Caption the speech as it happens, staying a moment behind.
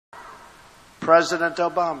President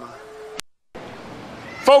Obama.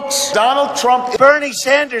 Folks, Donald Trump, Bernie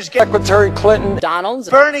Sanders, Secretary Clinton, Donald,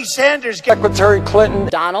 Bernie Sanders, Secretary Clinton,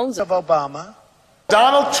 Donald of Obama.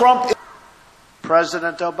 Donald Trump,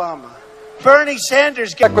 President Obama. Bernie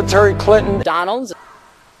Sanders, Secretary Clinton, Donald,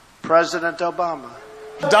 President Obama.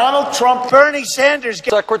 Donald Trump, Bernie Sanders,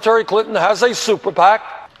 Secretary Clinton has a super PAC,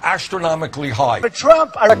 astronomically high. but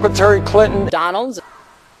Trump, Secretary Clinton, Donald,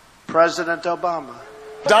 President Obama.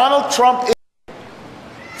 Donald Trump,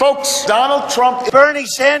 folks, Donald Trump, Bernie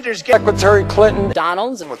Sanders, Secretary Clinton,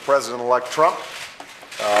 Donald. With President-elect Trump,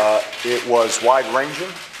 it was wide-ranging.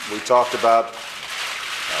 We talked about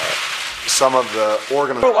some of the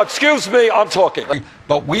Excuse me, I'm talking.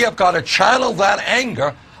 But we have got to channel that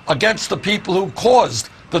anger against the people who caused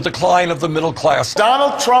the decline of the middle class.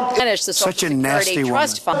 Donald Trump, Finish the Social Security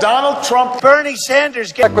Trust Fund. Donald Trump, Bernie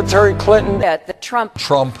Sanders, Secretary Clinton, At the Trump.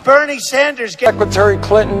 Bernie Sanders, Secretary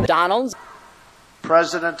Clinton, Donald,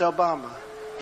 President Obama.